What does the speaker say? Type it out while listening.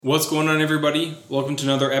What's going on, everybody? Welcome to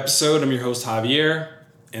another episode. I'm your host, Javier.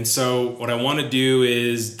 And so what I want to do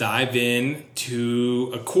is dive in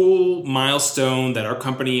to a cool milestone that our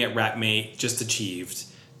company at Rapmate just achieved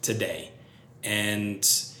today. And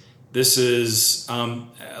this is a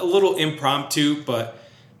little impromptu, but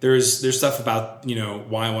there's stuff about,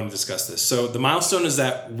 why I want to discuss this. So the milestone is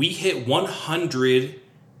that we hit 100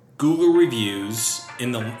 Google reviews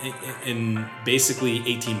in basically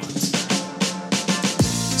 18 months.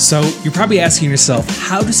 So you're probably asking yourself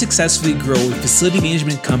how to successfully grow a facility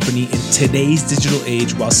management company in today's digital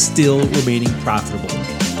age while still remaining profitable.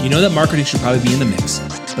 You know that marketing should probably be in the mix,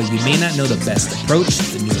 but you may not know the best approach,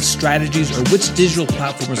 the newest strategies, or which digital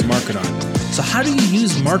platforms to market on. So how do you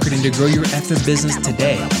use marketing to grow your effing business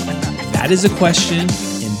today? That is a question,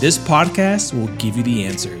 and this podcast will give you the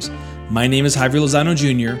answers. My name is Javier Lozano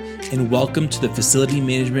Jr., and welcome to the Facility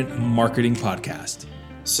Management Marketing Podcast.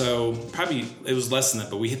 So probably it was less than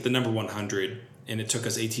that, but we hit the number 100 and it took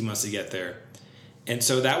us 18 months to get there. And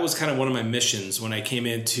so that was kind of one of my missions when I came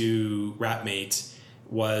into Rapmate,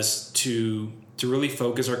 was to really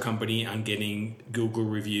focus our company on getting Google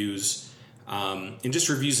reviews and just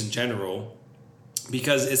reviews in general,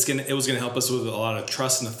 because it was going to help us with a lot of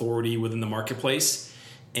trust and authority within the marketplace.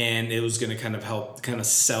 And it was going to help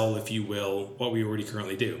sell, if you will, what we already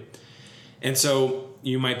currently do. And so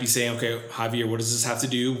you might be saying, okay, Javier, what does this have to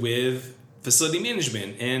do with facility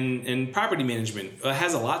management and property management? Well, it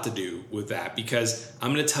has a lot to do with that, because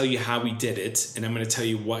I'm going to tell you how we did it, and I'm going to tell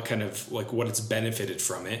you what what it's benefited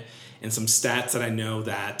from it, and some stats that I know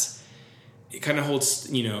that it kind of holds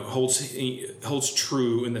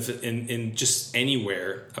true in just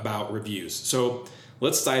anywhere about reviews. So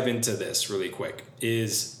let's dive into this really quick.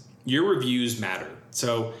 Is your reviews matter?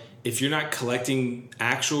 So if you're not collecting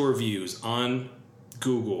actual reviews on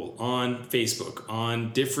Google, on Facebook,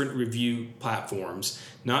 on different review platforms,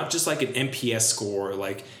 not just like an NPS score,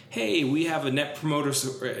 like, hey, we have a net promoter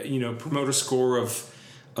score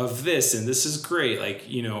of this, and this is great,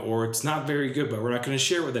 or it's not very good, but we're not going to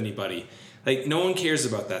share it with anybody. Like, no one cares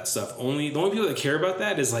about that stuff. The only people that care about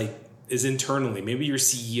that is internally. Maybe your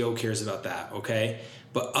CEO cares about that, okay?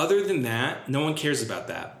 But other than that, no one cares about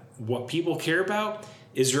that. What people care about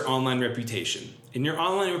is your online reputation. And your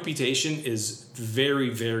online reputation is very,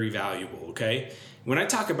 very valuable, okay? When I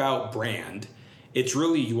talk about brand, it's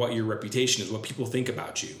really what your reputation is, what people think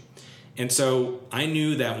about you. And so I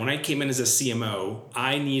knew that when I came in as a CMO,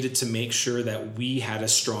 I needed to make sure that we had a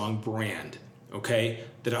strong brand, okay?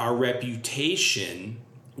 That our reputation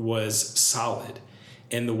was solid.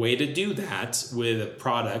 And the way to do that with a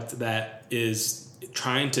product that is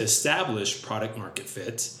trying to establish product market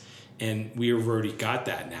fit, and we've already got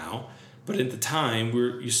that now. But at the time,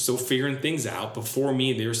 you're still figuring things out. Before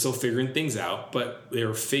me, they were still figuring things out, but they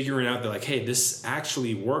were figuring out, they're like, hey, this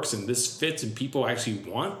actually works and this fits and people actually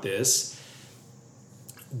want this.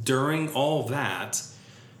 During all that,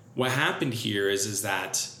 what happened here is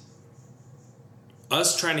that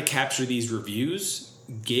us trying to capture these reviews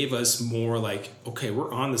gave us more like, okay,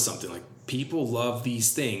 we're on to something. Like, people love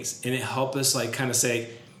these things. And it helped us say,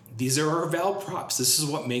 these are our val props. This is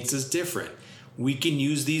what makes us different. We can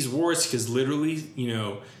use these words because literally,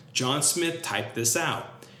 John Smith typed this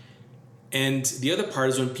out. And the other part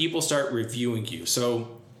is when people start reviewing you.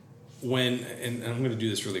 So and I'm going to do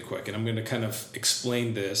this really quick, and I'm going to kind of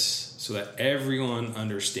explain this so that everyone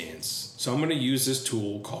understands. So I'm going to use this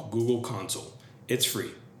tool called Google Console. It's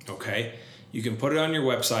free, okay? You can put it on your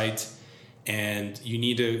website, and you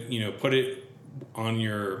need to, put it on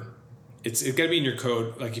your... It's got to be in your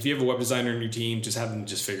code. Like, if you have a web designer in your team, just have them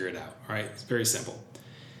just figure it out. All right. It's very simple.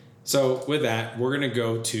 So with that, we're going to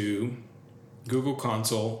go to Google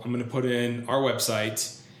Console. I'm going to put in our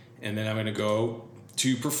website, and then I'm going to go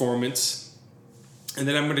to performance, and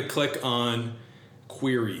then I'm going to click on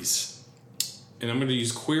queries, and I'm going to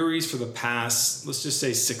use queries for the past, let's just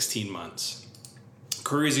say 16 months.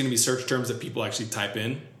 Queries are going to be search terms that people actually type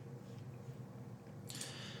in.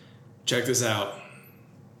 Check this out.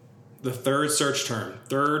 The third search term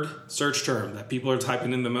that people are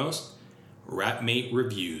typing in the most, Rapmate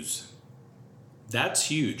reviews. That's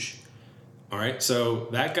huge. All right, so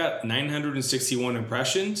that got 961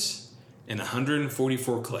 impressions and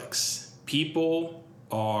 144 clicks. People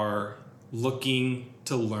are looking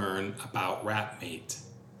to learn about Rapmate.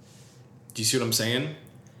 Do you see what I'm saying?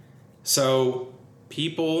 So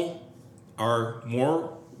people are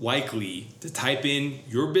more likely to type in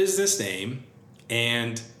your business name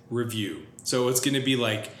and review. So it's going to be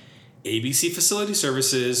like ABC Facility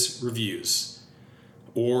Services reviews,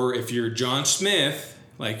 or if you're John Smith,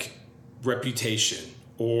 like reputation,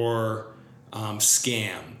 or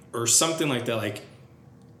scam, or something like that. Like,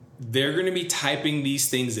 they're going to be typing these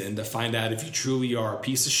things in to find out if you truly are a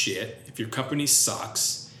piece of shit, if your company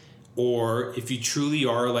sucks, or if you truly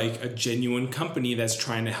are like a genuine company that's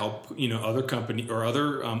trying to help, other company or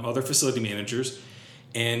other facility managers,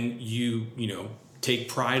 and you take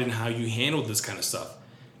pride in how you handle this kind of stuff.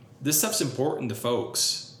 This stuff's important to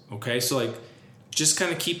folks. Okay, so like, just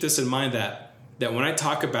kind of keep this in mind that when I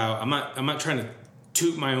talk about, I'm not trying to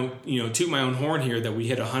toot my own horn here that we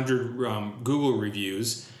hit 100 Google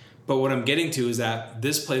reviews, but what I'm getting to is that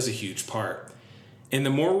this plays a huge part. And the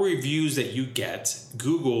more reviews that you get,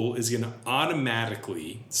 Google is going to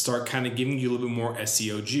automatically start kind of giving you a little bit more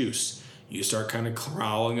SEO juice. You start kind of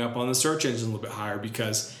crawling up on the search engine a little bit higher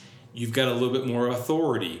because you've got a little bit more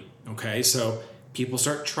authority. Okay, so people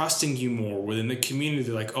start trusting you more within the community.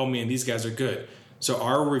 They're like, oh man, these guys are good. So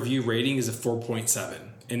our review rating is a 4.7.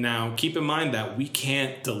 And now keep in mind that we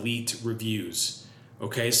can't delete reviews.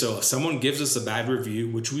 Okay, so if someone gives us a bad review,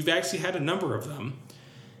 which we've actually had a number of them,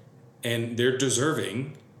 and they're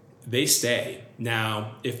deserving, they stay.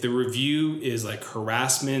 Now, if the review is like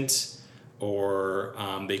harassment or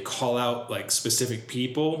they call out like specific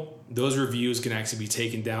people, those reviews can actually be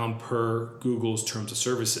taken down per Google's terms of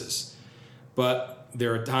services. But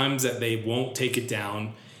there are times that they won't take it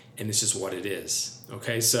down, and it's just what it is.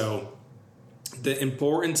 Okay, so the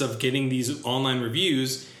importance of getting these online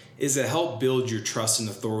reviews is to help build your trust and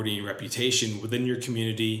authority and reputation within your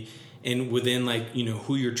community and within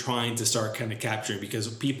who you're trying to start kind of capturing, because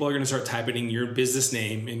people are going to start typing in your business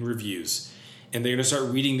name in reviews, and they're going to start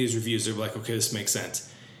reading these reviews. They're like, okay, this makes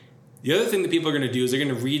sense. The other thing that people are going to do is they're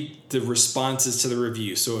going to read the responses to the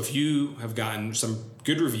review. So if you have gotten some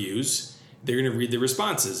good reviews, they're going to read the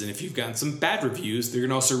responses. And if you've gotten some bad reviews, they're going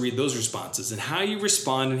to also read those responses. And how you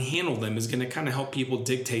respond and handle them is going to kind of help people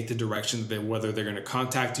dictate the direction that whether they're going to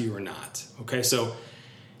contact you or not. Okay, so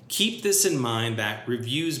keep this in mind that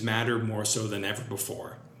reviews matter more so than ever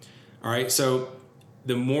before. All right, so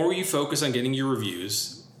the more you focus on getting your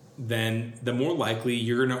reviews, then the more likely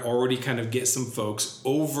you're going to already kind of get some folks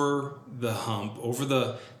over the hump, over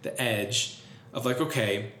the edge of like,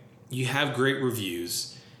 okay, you have great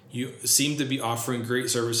reviews. You seem to be offering great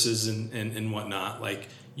services and whatnot. Like,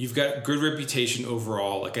 you've got good reputation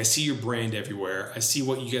overall. Like, I see your brand everywhere. I see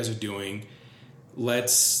what you guys are doing.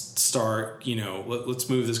 Let's start, let's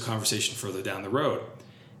move this conversation further down the road.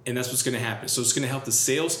 And that's what's going to happen. So it's going to help the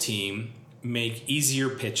sales team make easier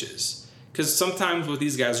pitches. Because sometimes what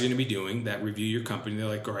these guys are going to be doing that review your company, they're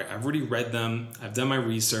like, all right, I've already read them. I've done my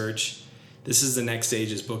research. This is the next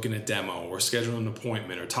stage, is booking a demo or scheduling an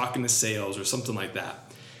appointment or talking to sales or something like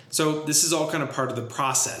that. So this is all kind of part of the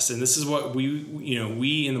process. And this is what we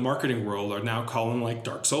in the marketing world are now calling like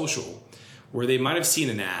dark social, where they might have seen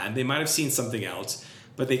an ad, they might have seen something else,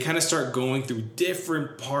 but they kind of start going through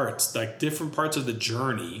different parts of the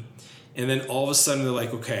journey. And then all of a sudden they're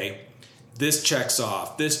like, okay, this checks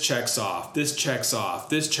off, this checks off, this checks off,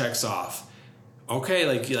 this checks off. Okay,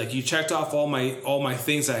 like you checked off all my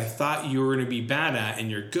things that I thought you were going to be bad at,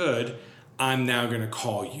 and you're good. I'm now going to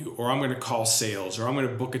call you, or I'm going to call sales, or I'm going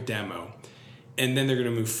to book a demo. And then they're going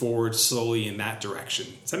to move forward slowly in that direction.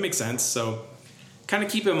 Does that make sense? So kind of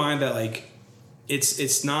keep in mind that like,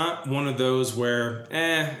 it's not one of those where,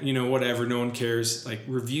 whatever, no one cares. Like,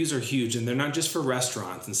 reviews are huge, and they're not just for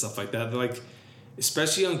restaurants and stuff like that. They're like,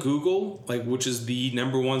 especially on Google, like, which is the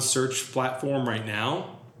number one search platform right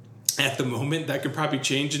now at the moment. That could probably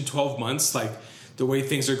change in 12 months. Like the way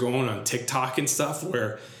things are going on TikTok and stuff,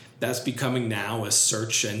 where that's becoming now a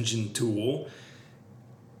search engine tool.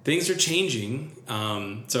 Things are changing.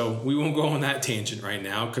 So we won't go on that tangent right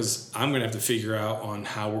now, because I'm going to have to figure out on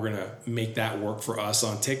how we're going to make that work for us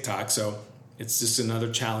on TikTok. So it's just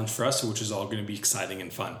another challenge for us, which is all going to be exciting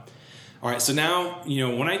and fun. All right. So now,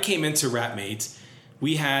 when I came into Wrapmate,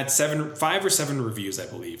 we had 5 or 7 reviews, I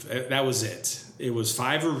believe. That was it. It was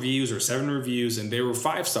 5 reviews or 7 reviews, and they were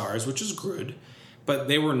 5 stars, which is good. But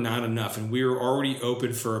they were not enough, and we were already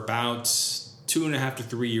open for about 2.5 to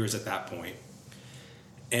 3 years at that point.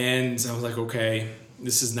 And I was like, okay,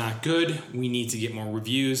 this is not good. We need to get more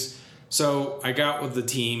reviews. So I got with the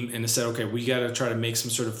team and I said, okay, we got to try to make some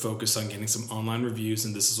sort of focus on getting some online reviews,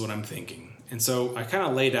 and this is what I'm thinking. And so I kind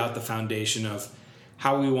of laid out the foundation of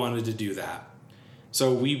how we wanted to do that.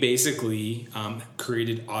 So we basically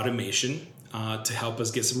created automation to help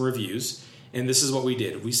us get some reviews. And this is what we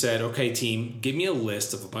did. We said, okay, team, give me a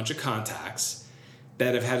list of a bunch of contacts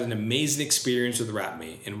that have had an amazing experience with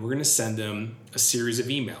Wrapmate, and we're going to send them a series of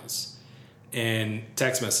emails and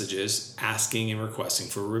text messages asking and requesting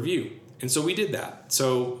for a review. And so we did that.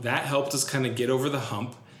 So that helped us kind of get over the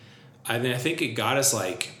hump. And I think it got us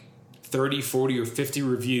like 30, 40, or 50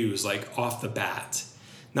 reviews like off the bat.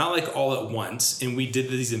 not like all at once. And we did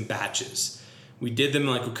these in batches. We did them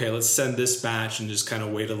like, okay, let's send this batch and just kind of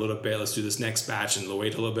wait a little bit. Let's do this next batch and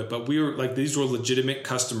wait a little bit. But we were like, these were legitimate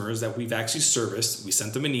customers that we've actually serviced. We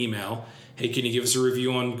sent them an email. Hey, can you give us a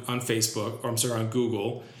review on Facebook, or I'm sorry, on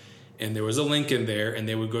Google? And there was a link in there, and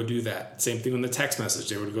they would go do that. Same thing on the text message.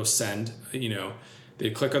 They would go send,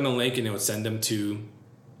 they'd click on the link and it would send them to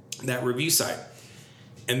that review site.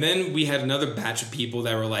 And then we had another batch of people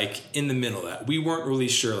that were like in the middle of that. We weren't really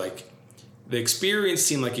sure, like the experience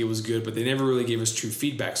seemed like it was good, but they never really gave us true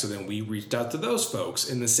feedback. So then we reached out to those folks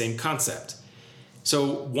in the same concept.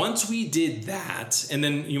 So once we did that, and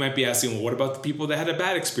then you might be asking, well, what about the people that had a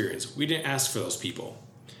bad experience? We didn't ask for those people.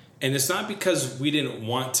 And it's not because we didn't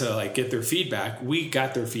want to like get their feedback. We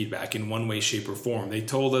got their feedback in one way, shape, or form. They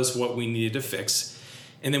told us what we needed to fix,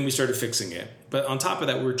 and then we started fixing it. But on top of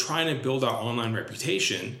that, we're trying to build our online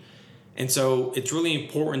reputation. And so it's really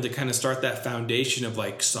important to kind of start that foundation of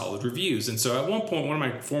like solid reviews. And so at one point, one of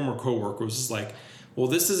my former coworkers was like, well,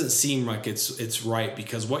 this doesn't seem like it's right,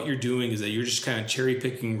 because what you're doing is that you're just kind of cherry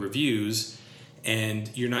picking reviews and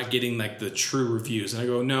you're not getting like the true reviews. And I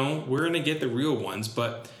go, no, we're going to get the real ones,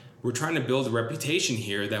 but we're trying to build a reputation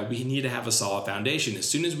here that we need to have a solid foundation. As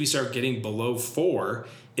soon as we start getting below 4,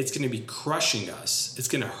 it's going to be crushing us. It's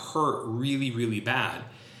going to hurt really, really bad.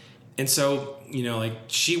 And so, like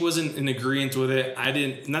she wasn't in agreement with it.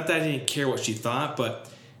 Not that I didn't care what she thought, but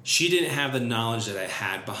she didn't have the knowledge that I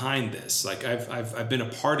had behind this. Like I've been a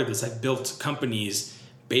part of this. I've built companies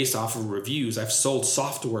based off of reviews. I've sold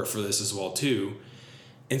software for this as well too.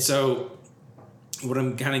 And so what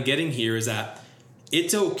I'm kind of getting here is that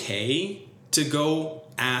it's okay to go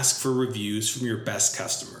ask for reviews from your best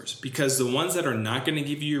customers, because the ones that are not going to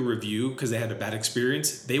give you a review because they had a bad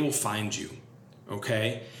experience, they will find you,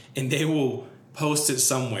 okay? And they will post it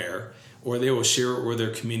somewhere, or they will share it with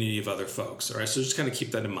their community of other folks, all right? So just kind of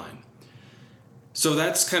keep that in mind. So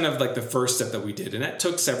that's kind of like the first step that we did, and that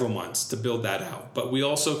took several months to build that out. But we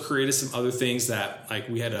also created some other things that, like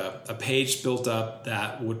we had a page built up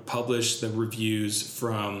that would publish the reviews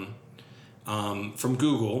from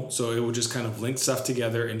Google. So it would just kind of link stuff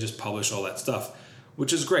together and just publish all that stuff,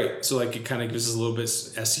 which is great. So like it kind of gives us a little bit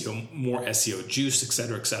SEO, more SEO juice, et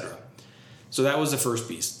cetera, et cetera. So that was the first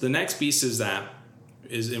piece. The next piece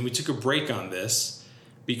and we took a break on this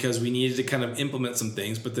because we needed to kind of implement some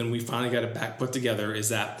things, but then we finally got it back put together, is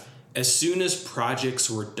that as soon as projects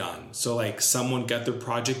were done, so like someone got their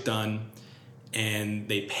project done and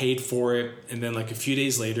they paid for it, and then like a few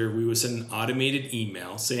days later, we would send an automated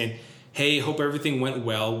email saying, hey, hope everything went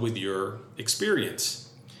well with your experience.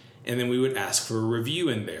 And then we would ask for a review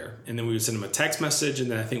in there. And then we would send them a text message,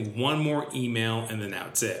 and then I think one more email, and then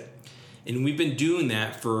that's it. And we've been doing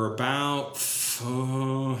that for about,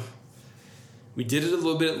 we did it a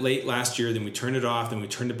little bit late last year, then we turned it off, then we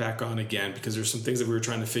turned it back on again, because there's some things that we were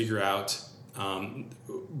trying to figure out,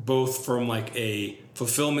 both from like a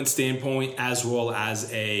fulfillment standpoint as well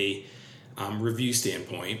as a review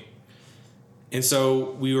standpoint. And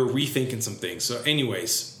so we were rethinking some things. So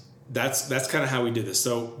anyways, that's kind of how we did this.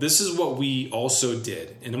 So this is what we also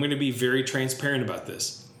did. And I'm going to be very transparent about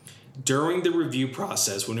this. During the review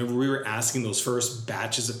process, whenever we were asking those first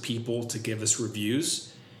batches of people to give us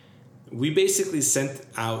reviews, we basically sent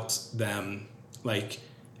out them like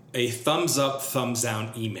a thumbs up, thumbs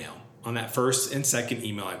down email on that first and second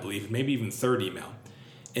email, I believe, maybe even third email.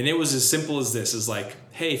 And it was as simple as this: is like,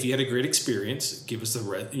 hey, if you had a great experience, give us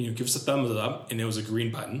give us a thumbs up, and it was a green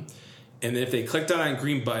button. And then if they clicked on that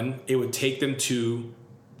green button, it would take them to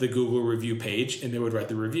the Google review page, and they would write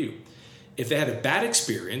the review. If they had a bad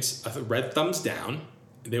experience, a red thumbs down,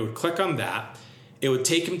 they would click on that. It would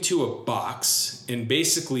take them to a box and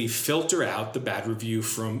basically filter out the bad review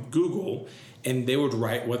from Google, and they would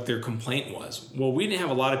write what their complaint was. Well, we didn't have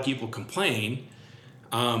a lot of people complain,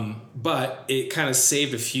 but it kind of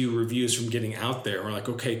saved a few reviews from getting out there. We're like,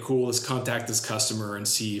 okay, cool, let's contact this customer and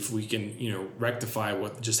see if we can, rectify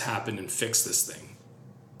what just happened and fix this thing.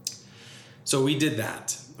 So we did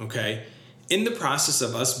that, okay? In the process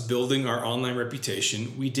of us building our online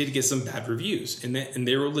reputation, we did get some bad reviews, and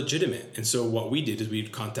they were legitimate. And so what we did is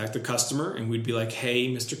we'd contact the customer, and we'd be like, hey,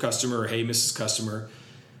 Mr. Customer, or hey, Mrs. Customer,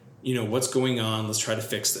 what's going on? Let's try to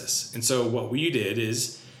fix this. And so what we did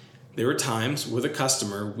is, there were times with a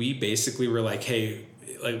customer, we basically were like, hey,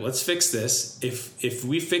 let's fix this. If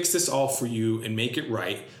we fix this all for you and make it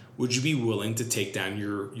right, would you be willing to take down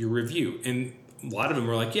your review? And a lot of them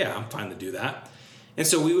were like, yeah, I'm fine to do that. And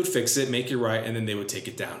so we would fix it, make it right, and then they would take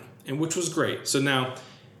it down, and which was great. So now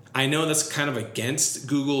I know that's kind of against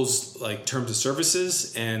Google's terms of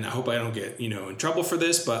services, and I hope I don't get in trouble for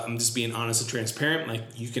this, but I'm just being honest and transparent. Like,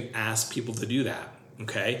 you can ask people to do that,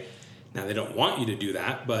 Okay. Now they don't want you to do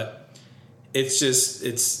that, but it's just,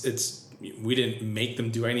 we didn't make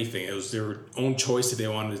them do anything. It was their own choice if they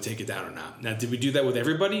wanted to take it down or not. Now, did we do that with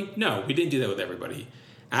everybody? No, we didn't do that with everybody.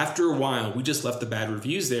 After a while, we just left the bad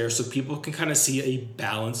reviews there so people can kind of see a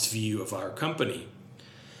balanced view of our company.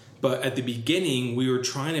 But at the beginning, we were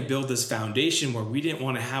trying to build this foundation where we didn't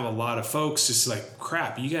want to have a lot of folks just like,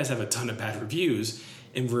 crap, you guys have a ton of bad reviews.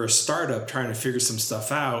 And we're a startup trying to figure some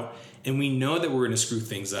stuff out. And we know that we're going to screw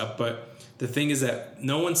things up. But the thing is that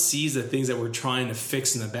no one sees the things that we're trying to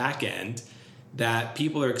fix in the back end that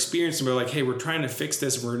people are experiencing. We're like, hey, we're trying to fix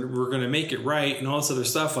this. We're going to make it right and all this other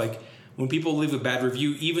stuff. Like when people leave a bad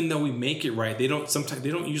review, even though we make it right, they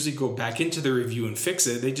don't usually go back into the review and fix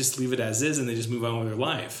it. They just leave it as is and they just move on with their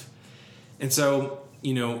life. And so,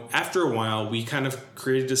 after a while, we kind of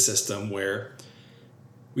created a system where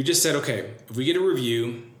we just said, okay, if we get a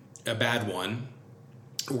review, a bad one,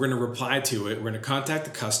 we're going to reply to it. We're going to contact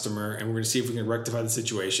the customer and we're going to see if we can rectify the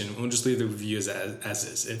situation. We'll just leave the review as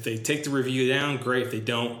is. If they take the review down, great. If they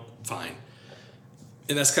don't, fine.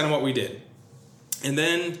 And that's kind of what we did. And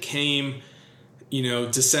then came,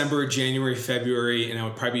 December, January, February, and I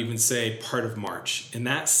would probably even say part of March. In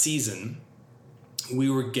that season, we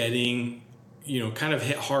were getting, kind of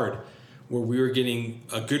hit hard where we were getting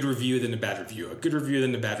a good review, then a bad review, a good review,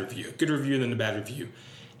 then a bad review, a good review, then a bad review.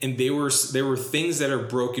 And there were things that are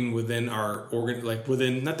broken within our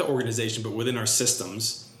within not the organization, but within our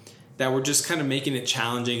systems that were just kind of making it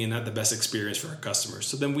challenging and not the best experience for our customers.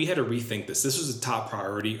 So then we had to rethink this. This was a top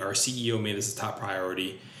priority. Our CEO made this a top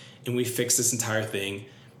priority, and we fixed this entire thing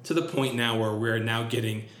to the point now where we're now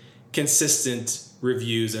getting consistent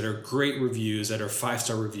reviews that are great reviews, that are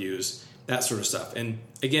 5-star reviews, that sort of stuff. And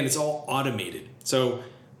again, it's all automated. So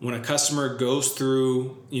when a customer goes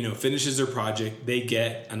through, finishes their project, they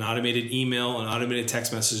get an automated email, an automated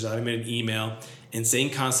text message, an automated email, and same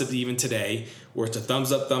concept even today, where it's a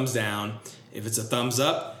thumbs up, thumbs down. If it's a thumbs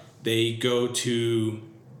up, they go to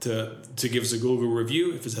give us a Google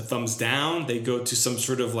review. If it's a thumbs down, they go to some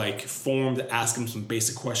sort of like form to ask them some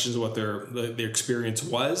basic questions of what their experience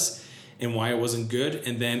was and why it wasn't good.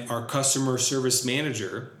 And then our customer service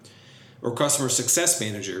manager or customer success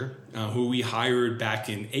manager, who we hired back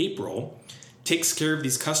in April, takes care of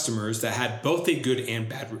these customers that had both a good and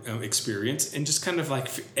bad experience, and just kind of like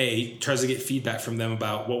A, tries to get feedback from them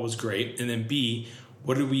about what was great, and then B,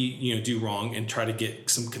 what did we do wrong, and try to get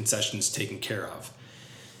some concessions taken care of.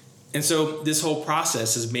 And so this whole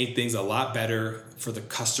process has made things a lot better for the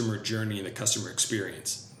customer journey and the customer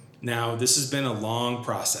experience. Now, this has been a long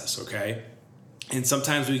process, okay? And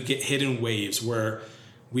sometimes we get hit in waves where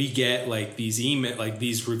we get like these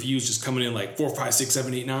these reviews just coming in like 4, 5, 6,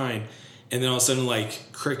 7, 8, 9, and then all of a sudden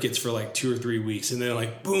like crickets for like 2 or 3 weeks, and then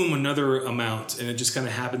like boom, another amount, and it just kind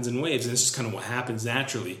of happens in waves, and it's just kind of what happens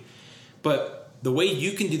naturally. But the way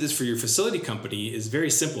you can do this for your facility company is very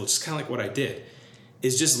simple. It's just kind of like what I did,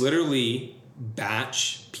 is just literally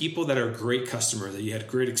batch people that are great customers that you had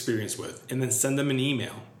great experience with, and then send them an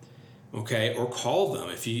email. Okay, or call them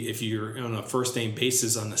if you're on a first name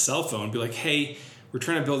basis on the cell phone. Be like, hey, we're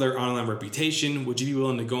trying to build our online reputation. Would you be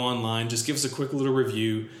willing to go online? Just give us a quick little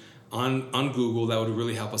review on Google. That would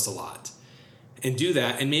really help us a lot. And do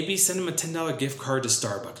that, and maybe send them a $10 gift card to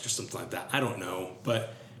Starbucks or something like that. I don't know,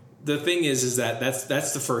 but the thing is that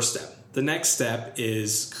that's the first step. The next step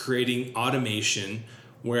is creating automation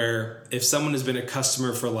where if someone has been a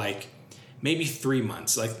customer for like maybe 3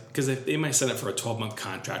 months, like because they might sign up for a 12-month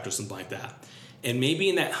contract or something like that, and maybe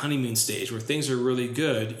in that honeymoon stage where things are really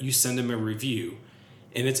good, you send them a review,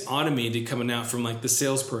 and it's automated coming out from like the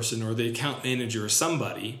salesperson or the account manager or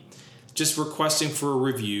somebody just requesting for a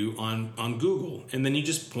review on Google, and then you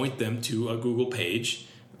just point them to a Google page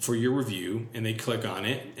for your review, and they click on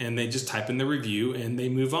it, and they just type in the review, and they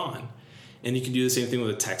move on. And you can do the same thing with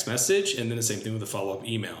a text message, and then the same thing with a follow-up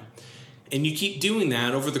email. And you keep doing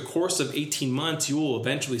that over the course of 18 months, you will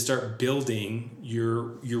eventually start building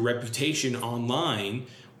your reputation online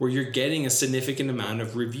where you're getting a significant amount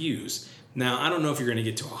of reviews. Now, I don't know if you're going to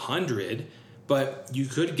get to 100, but you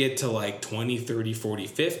could get to like 20, 30, 40,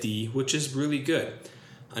 50, which is really good.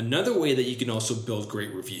 Another way that you can also build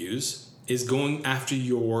great reviews is going after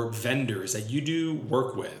your vendors that you do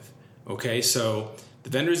work with. Okay, so the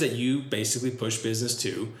vendors that you basically push business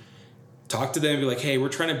to, talk to them and be like, hey, we're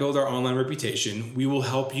trying to build our online reputation. We will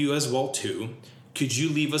help you as well too. Could you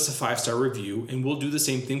leave us a 5-star review? And we'll do the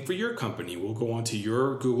same thing for your company. We'll go onto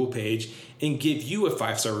your Google page and give you a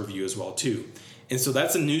 5-star review as well too. And so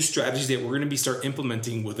that's a new strategy that we're going to start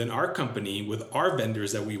implementing within our company with our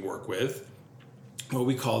vendors that we work with. What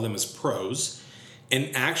we call them as pros.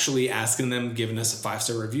 and actually asking them, giving us a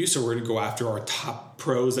 5-star review. So we're going to go after our top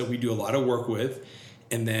pros that we do a lot of work with.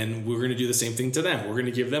 And then we're going to do the same thing to them. We're going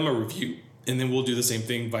to give them a review, and then we'll do the same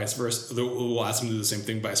thing vice versa. We'll ask them to do the same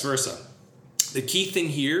thing vice versa. The key thing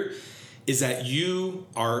here is that you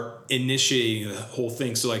are initiating the whole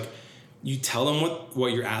thing. So like you tell them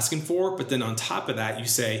what you're asking for, but then on top of that, you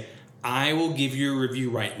say, I will give you a review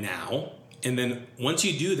right now. And then once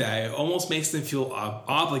you do that, it almost makes them feel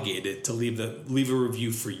obligated to leave a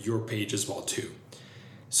review for your page as well too.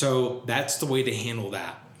 So that's the way to handle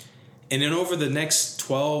that. And then over the next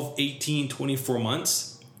 12, 18, 24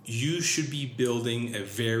 months, you should be building a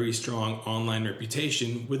very strong online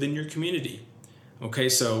reputation within your community. Okay,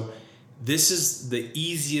 so this is the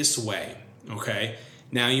easiest way, okay?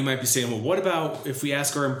 Now you might be saying, well, what about if we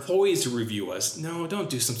ask our employees to review us? No, don't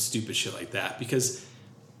do some stupid shit like that, because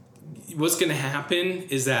what's going to happen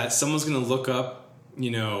is that someone's going to look up,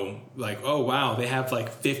 like, oh, wow, they have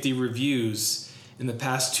like 50 reviews in the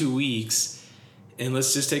past 2 weeks. And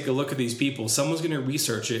let's just take a look at these people. Someone's going to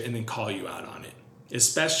research it and then call you out on it,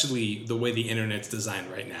 especially the way the internet's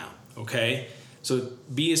designed right now, okay? So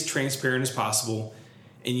be as transparent as possible.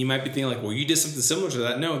 And you might be thinking like, well, you did something similar to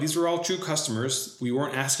that. No, these were all true customers. We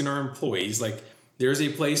weren't asking our employees. Like, there's a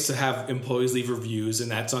place to have employees leave reviews,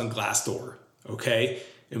 and that's on Glassdoor, okay?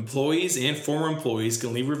 Employees and former employees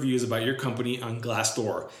can leave reviews about your company on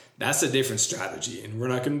Glassdoor. That's a different strategy, and we're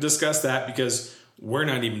not going to discuss that because we're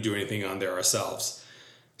not even doing anything on there ourselves.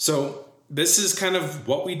 So this is kind of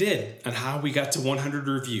what we did and how we got to 100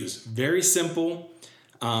 reviews. Very simple.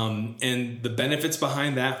 And the benefits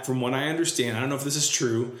behind that, from what I understand, I don't know if this is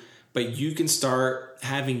true, but you can start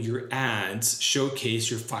having your ads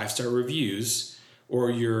showcase your 5-star reviews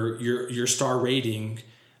or your star rating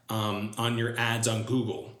on your ads on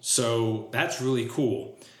Google. So that's really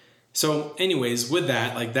cool. So anyways, with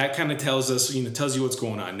that, like that kind of tells us, tells you what's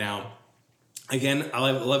going on. Now, again,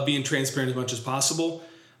 I love being transparent as much as possible.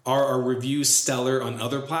 Are our reviews stellar on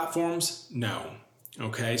other platforms? No.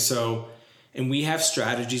 Okay, so, and we have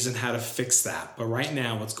strategies on how to fix that. But right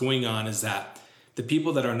now, what's going on is that the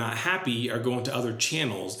people that are not happy are going to other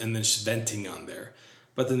channels and then just venting on there.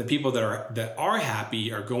 But then the people that are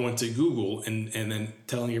happy are going to Google and then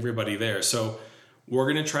telling everybody there. So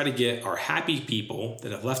we're going to try to get our happy people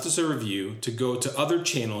that have left us a review to go to other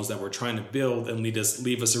channels that we're trying to build and leave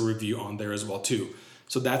us a review on there as well too.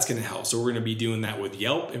 So that's going to help. So we're going to be doing that with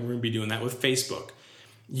Yelp, and we're going to be doing that with Facebook.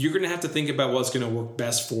 You're going to have to think about what's going to work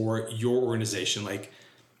best for your organization. Like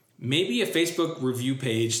maybe a Facebook review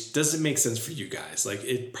page doesn't make sense for you guys. Like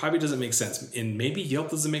it probably doesn't make sense. And maybe Yelp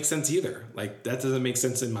doesn't make sense either. Like that doesn't make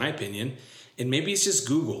sense in my opinion. And maybe it's just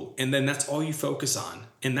Google, and then that's all you focus on,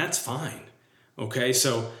 and that's fine. Okay,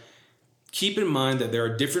 so keep in mind that there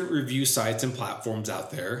are different review sites and platforms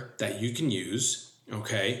out there that you can use,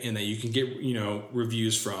 okay, and that you can get,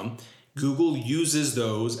 reviews from. Google uses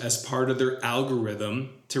those as part of their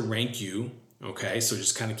algorithm to rank you, okay, so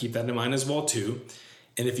just kind of keep that in mind as well too.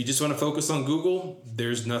 And if you just want to focus on Google,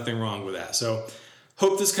 there's nothing wrong with that. So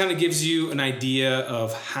hope this kind of gives you an idea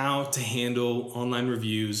of how to handle online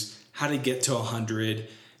reviews, how to get to 100,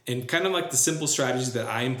 and kind of like the simple strategies that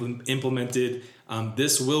I implemented.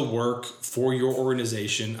 This will work for your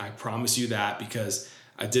organization. I promise you that, because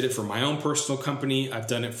I did it for my own personal company. I've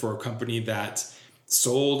done it for a company that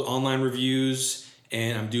sold online reviews,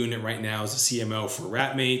 and I'm doing it right now as a CMO for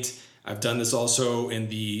Ratmate. I've done this also in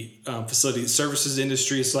the facility services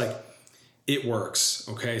industry. It's like, it works.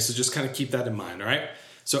 Okay. So just kind of keep that in mind. All right.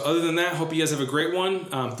 So other than that, hope you guys have a great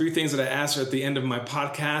one. 3 things that I asked at the end of my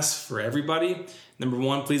podcast for everybody. Number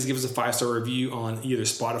 1, please give us a 5-star review on either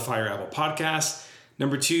Spotify or Apple Podcasts.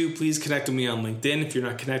 Number 2, please connect with me on LinkedIn. If you're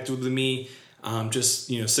not connected with me, just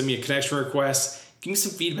send me a connection request. Give me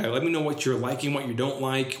some feedback. Let me know what you're liking, what you don't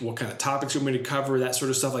like, what kind of topics you want me to cover, that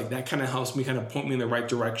sort of stuff. Like that kind of helps me kind of point me in the right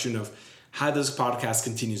direction of how this podcast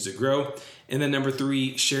continues to grow. And then number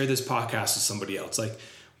 3, share this podcast with somebody else. Like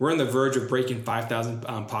we're on the verge of breaking 5,000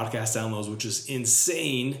 podcast downloads, which is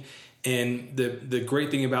insane. And the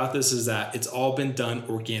great thing about this is that it's all been done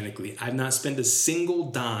organically. I've not spent a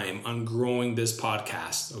single dime on growing this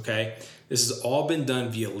podcast, okay? This has all been done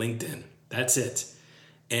via LinkedIn. That's it.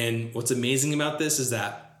 And what's amazing about this is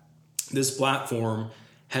that this platform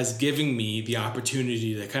has given me the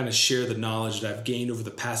opportunity to kind of share the knowledge that I've gained over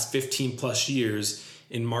the past 15 plus years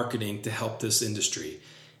in marketing to help this industry.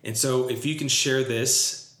 And so if you can share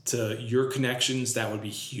this to your connections, that would be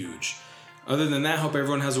huge. Other than that, hope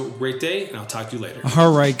everyone has a great day, and I'll talk to you later.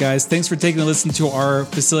 All right, guys. Thanks for taking a listen to our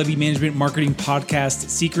Facility Management Marketing Podcast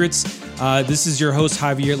Secrets. This is your host,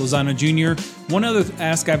 Javier Lozano Jr. One other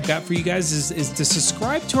ask I've got for you guys is to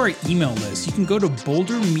subscribe to our email list. You can go to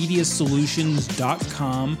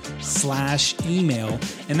bouldermediasolutions.com/email,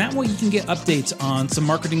 and that way you can get updates on some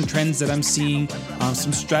marketing trends that I'm seeing,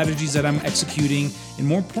 some strategies that I'm executing, and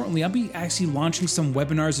more importantly, I'll be actually launching some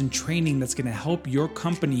webinars and training that's going to help your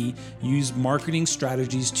company use marketing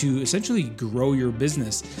strategies to essentially grow your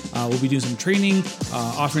business. We'll be doing some training,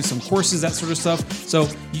 offering some courses, that sort of stuff. So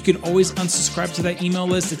you can always unsubscribe to that email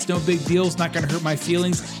list. It's no big deal. It's not going to hurt my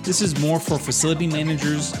feelings. This is more for facility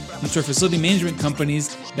management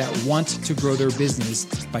companies that want to grow their business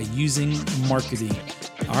by using marketing.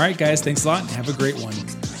 All right, guys, thanks a lot and have a great one.